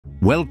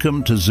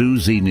Welcome to Zoo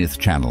Zenith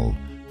channel.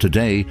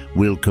 Today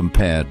we'll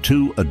compare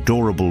two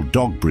adorable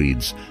dog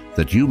breeds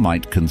that you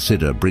might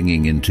consider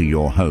bringing into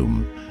your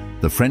home,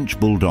 the French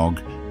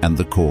Bulldog and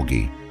the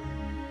Corgi.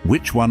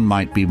 Which one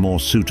might be more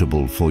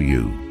suitable for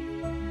you?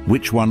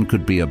 Which one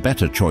could be a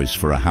better choice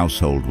for a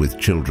household with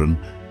children?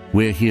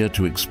 We're here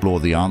to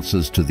explore the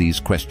answers to these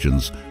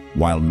questions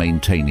while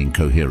maintaining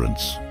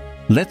coherence.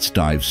 Let's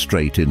dive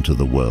straight into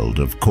the world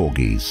of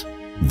Corgis.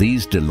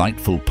 These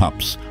delightful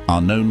pups are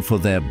known for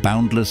their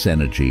boundless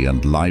energy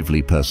and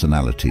lively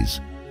personalities.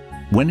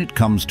 When it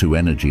comes to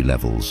energy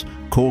levels,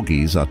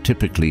 Corgis are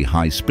typically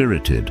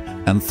high-spirited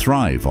and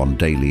thrive on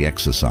daily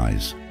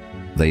exercise.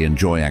 They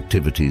enjoy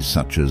activities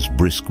such as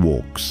brisk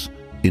walks,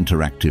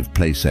 interactive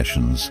play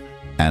sessions,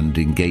 and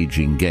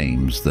engaging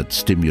games that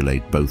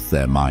stimulate both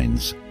their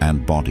minds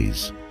and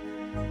bodies.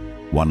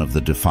 One of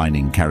the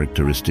defining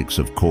characteristics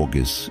of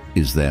Corgis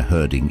is their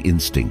herding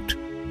instinct,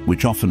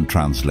 which often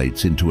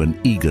translates into an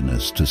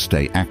eagerness to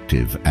stay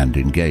active and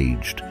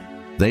engaged.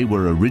 They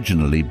were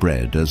originally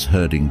bred as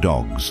herding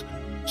dogs,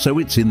 so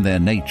it's in their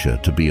nature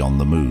to be on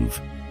the move.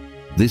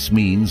 This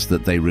means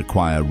that they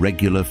require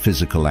regular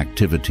physical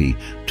activity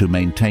to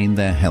maintain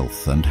their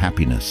health and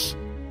happiness.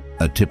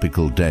 A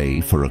typical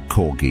day for a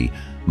Corgi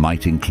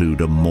might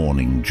include a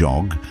morning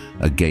jog,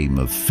 a game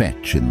of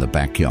fetch in the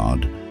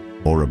backyard,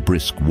 or a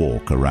brisk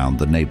walk around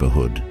the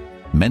neighborhood.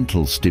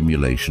 Mental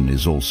stimulation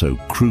is also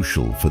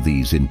crucial for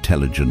these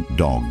intelligent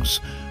dogs,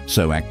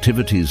 so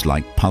activities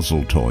like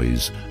puzzle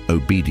toys,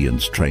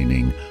 obedience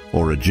training,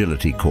 or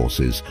agility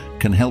courses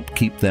can help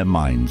keep their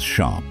minds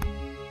sharp.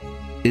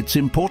 It's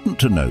important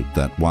to note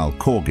that while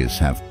Corgis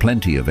have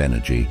plenty of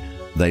energy,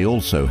 they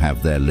also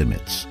have their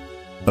limits.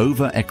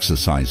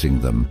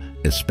 Over-exercising them,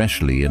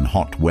 especially in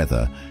hot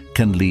weather,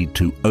 can lead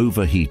to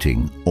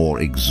overheating or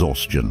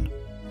exhaustion.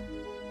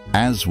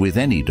 As with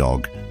any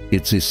dog,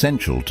 it's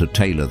essential to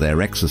tailor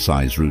their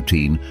exercise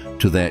routine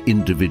to their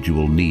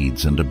individual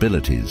needs and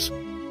abilities.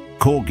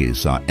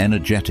 Corgis are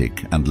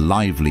energetic and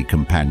lively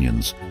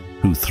companions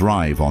who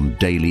thrive on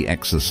daily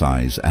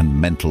exercise and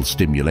mental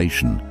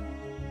stimulation.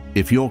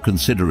 If you're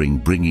considering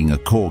bringing a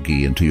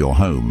Corgi into your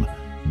home,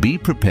 be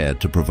prepared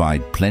to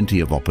provide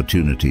plenty of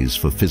opportunities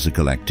for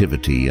physical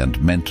activity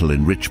and mental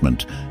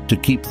enrichment to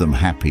keep them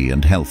happy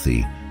and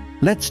healthy.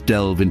 Let's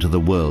delve into the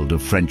world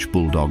of French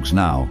Bulldogs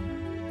now.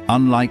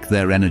 Unlike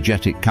their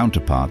energetic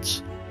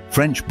counterparts,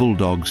 French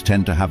Bulldogs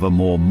tend to have a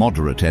more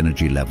moderate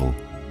energy level.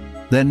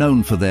 They're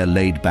known for their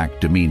laid-back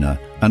demeanor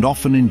and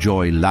often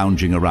enjoy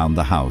lounging around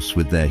the house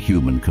with their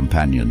human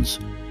companions.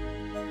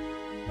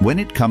 When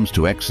it comes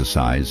to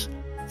exercise,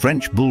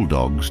 French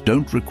Bulldogs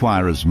don't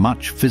require as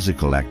much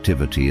physical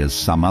activity as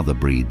some other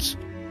breeds.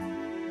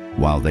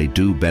 While they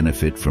do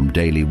benefit from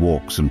daily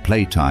walks and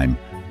playtime,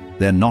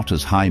 they're not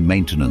as high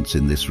maintenance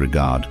in this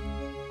regard.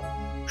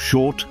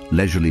 Short,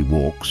 leisurely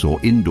walks or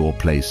indoor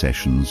play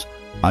sessions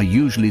are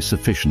usually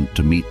sufficient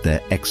to meet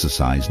their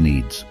exercise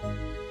needs.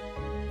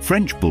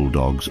 French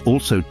Bulldogs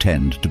also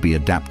tend to be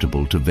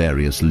adaptable to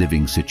various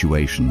living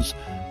situations,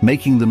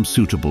 making them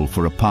suitable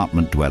for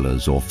apartment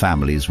dwellers or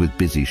families with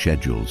busy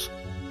schedules.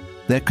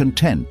 They're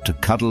content to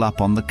cuddle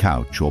up on the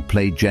couch or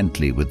play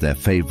gently with their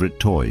favorite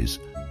toys,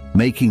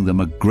 making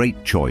them a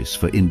great choice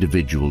for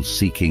individuals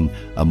seeking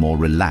a more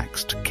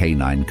relaxed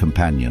canine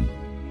companion.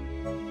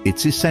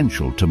 It's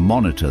essential to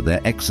monitor their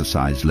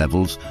exercise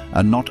levels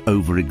and not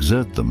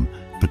overexert them,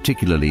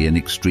 particularly in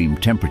extreme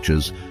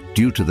temperatures,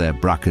 due to their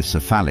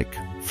brachycephalic,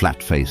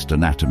 flat-faced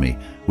anatomy,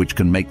 which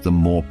can make them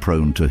more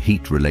prone to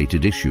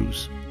heat-related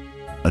issues.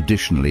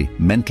 Additionally,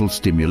 mental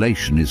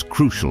stimulation is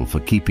crucial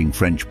for keeping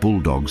French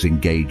Bulldogs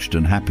engaged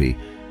and happy,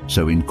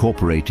 so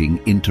incorporating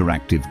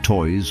interactive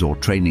toys or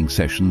training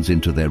sessions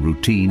into their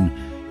routine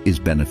is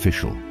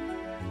beneficial.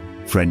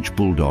 French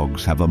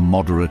Bulldogs have a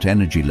moderate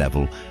energy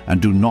level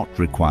and do not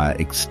require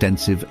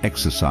extensive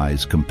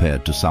exercise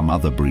compared to some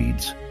other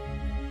breeds.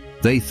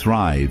 They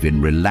thrive in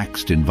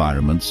relaxed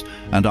environments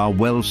and are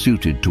well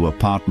suited to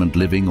apartment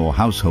living or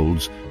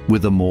households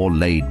with a more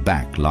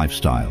laid-back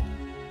lifestyle.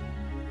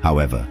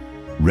 However,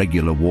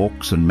 regular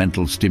walks and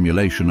mental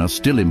stimulation are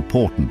still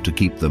important to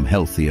keep them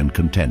healthy and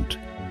content.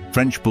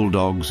 French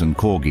Bulldogs and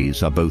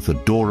Corgis are both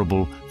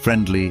adorable,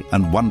 friendly,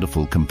 and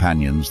wonderful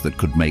companions that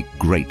could make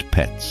great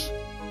pets.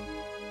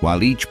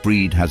 While each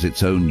breed has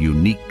its own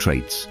unique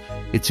traits,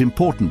 it's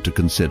important to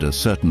consider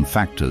certain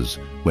factors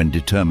when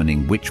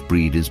determining which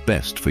breed is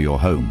best for your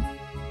home.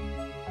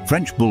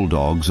 French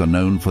Bulldogs are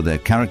known for their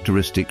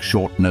characteristic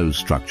short nose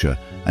structure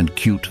and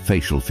cute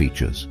facial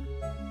features.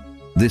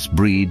 This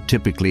breed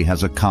typically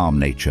has a calm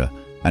nature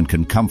and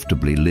can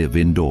comfortably live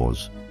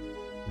indoors.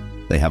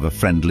 They have a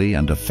friendly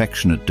and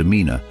affectionate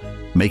demeanor,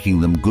 making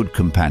them good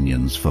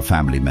companions for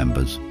family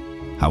members.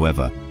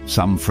 However,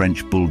 some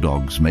French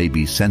Bulldogs may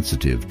be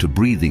sensitive to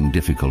breathing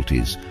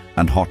difficulties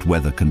and hot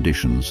weather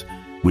conditions,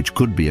 which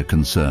could be a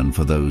concern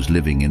for those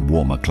living in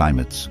warmer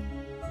climates.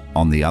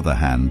 On the other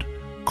hand,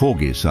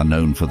 Corgis are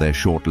known for their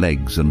short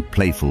legs and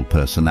playful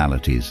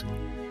personalities.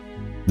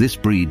 This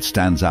breed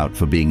stands out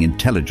for being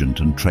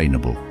intelligent and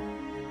trainable.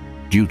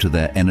 Due to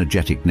their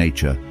energetic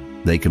nature,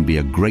 They can be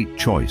a great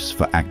choice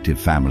for active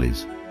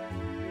families.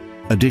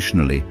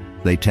 Additionally,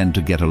 they tend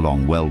to get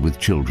along well with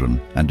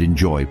children and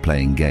enjoy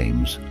playing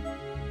games.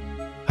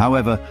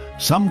 However,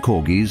 some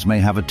Corgis may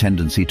have a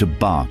tendency to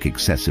bark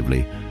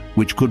excessively,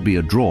 which could be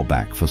a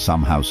drawback for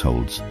some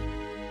households.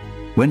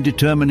 When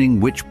determining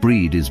which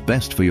breed is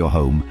best for your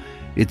home,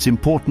 it's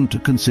important to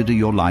consider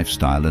your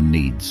lifestyle and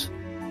needs.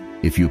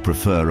 If you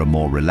prefer a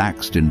more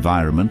relaxed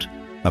environment,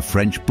 a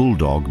French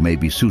Bulldog may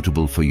be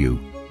suitable for you.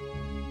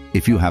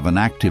 If you have an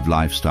active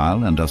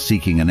lifestyle and are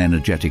seeking an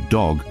energetic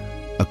dog,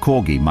 a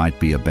Corgi might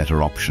be a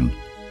better option.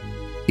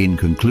 In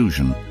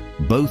conclusion,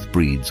 both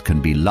breeds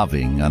can be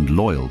loving and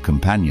loyal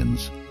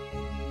companions.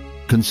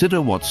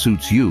 Consider what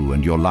suits you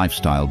and your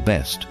lifestyle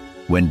best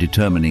when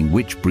determining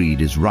which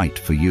breed is right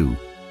for you.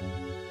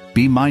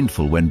 Be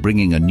mindful when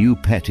bringing a new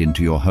pet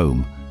into your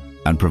home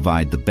and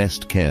provide the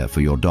best care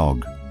for your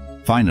dog.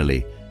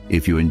 Finally,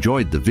 if you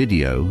enjoyed the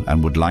video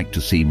and would like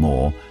to see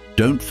more,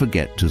 don't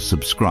forget to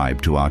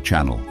subscribe to our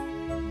channel.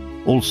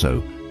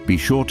 Also, be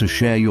sure to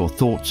share your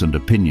thoughts and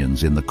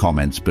opinions in the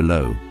comments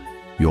below.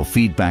 Your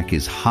feedback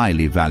is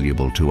highly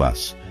valuable to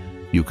us.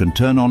 You can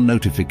turn on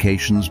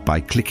notifications by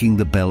clicking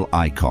the bell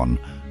icon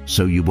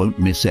so you won't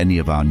miss any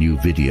of our new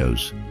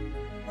videos.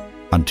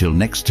 Until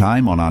next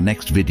time on our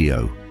next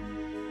video,